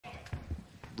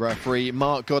Referee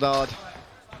Mark Goddard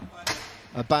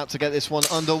about to get this one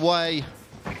underway.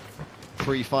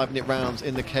 3 5-minute rounds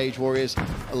in the Cage Warriors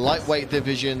lightweight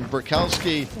division.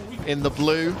 Brykalski in the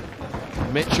blue,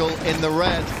 Mitchell in the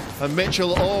red. And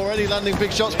Mitchell already landing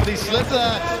big shots, but he slipped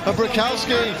there. And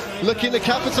Brykalski looking to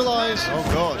capitalize. Oh,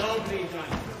 God.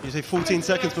 You say 14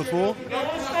 seconds before?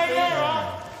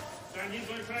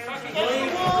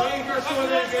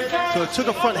 So it took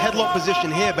a front headlock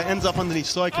position here, but ends up underneath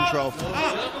side control.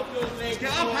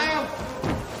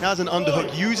 Now as an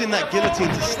underhook, using that guillotine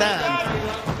to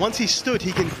stand. Once he stood,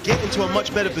 he can get into a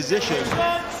much better position.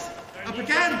 Up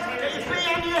again.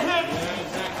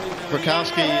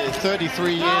 Brykalski is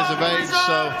 33 years of age,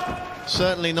 so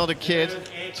certainly not a kid.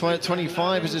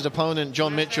 25 is his opponent,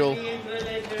 John Mitchell.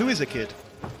 Who is a kid?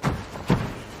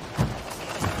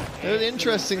 It's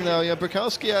interesting though, yeah,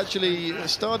 Brykalski actually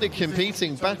started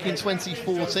competing back in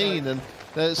 2014, and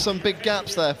there's some big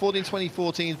gaps there.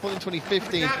 2014,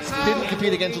 2015, didn't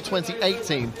compete again until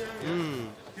 2018.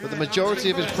 But the majority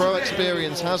of his pro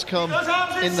experience has come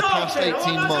in the past 18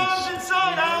 months.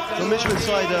 So Mitchell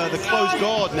inside the closed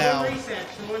guard now,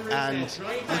 and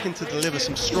looking to deliver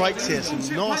some strikes here, some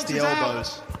nasty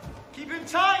elbows.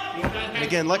 And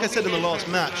again, like I said in the last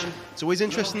match, it's always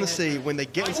interesting to see when they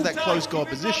get into that closed guard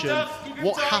position,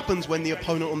 what happens when the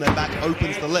opponent on their back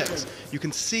opens the legs. You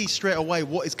can see straight away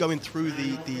what is going through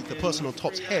the person on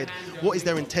top's head. What is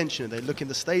their intention? Are they looking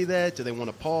to stay there? Do they want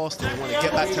to pass? Do they want to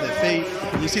get back to their feet?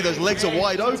 And you see those legs are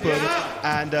wide open,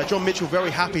 and John Mitchell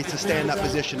very happy to stay in that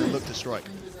position and look to strike.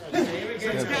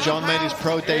 Yeah, John made his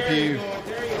pro debut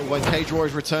when Cage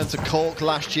Warriors returned to Cork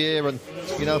last year, and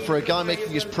you know, for a guy making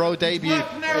his pro debut,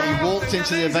 he walked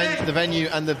into the venue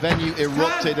and the venue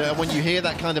erupted. When you hear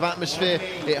that kind of atmosphere,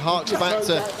 it harks back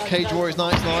to Cage Warriors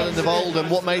nights in Ireland of old and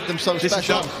what made them so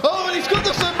special. Oh, and he's got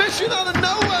the submission out of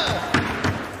nowhere!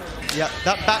 Yeah,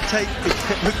 that back take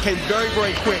came very,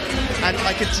 very quick. And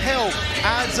I could tell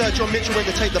as John Mitchell went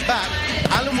to take the back,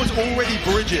 Alan was already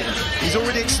bridging. He's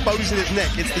already exposing his neck.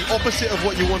 It's the opposite of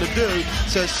what you want to do.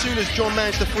 So as soon as John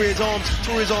managed to free his arms,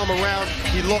 threw his arm around,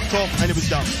 he locked off and it was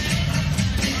done.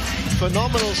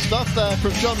 Phenomenal stuff there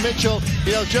from John Mitchell.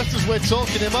 You know, just as we're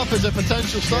talking him up as a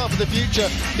potential star for the future,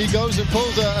 he goes and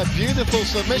pulls a beautiful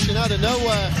submission out of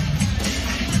nowhere.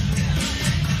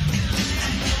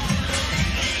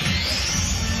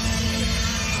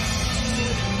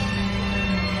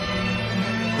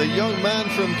 The young man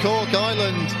from Cork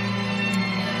Island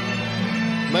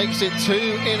makes it 2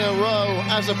 in a row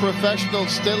as a professional,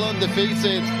 still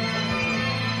undefeated.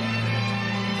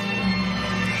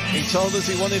 He told us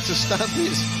he wanted to stamp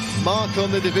his mark on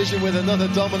the division with another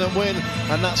dominant win,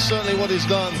 and that's certainly what he's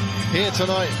done here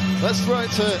tonight. Let's throw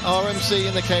it to our MC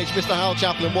in the cage, Mr. Hal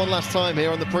Chaplin, one last time here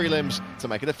on the prelims to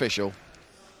make it official.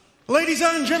 Ladies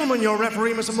and gentlemen, your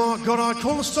referee, Mr. Mark Goddard,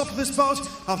 called a stop to this bout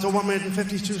after 1 minute and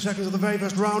 52 seconds of the very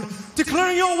first round,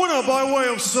 declaring your winner by way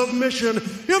of submission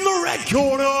in the red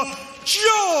corner,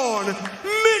 John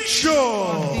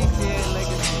Mitchell.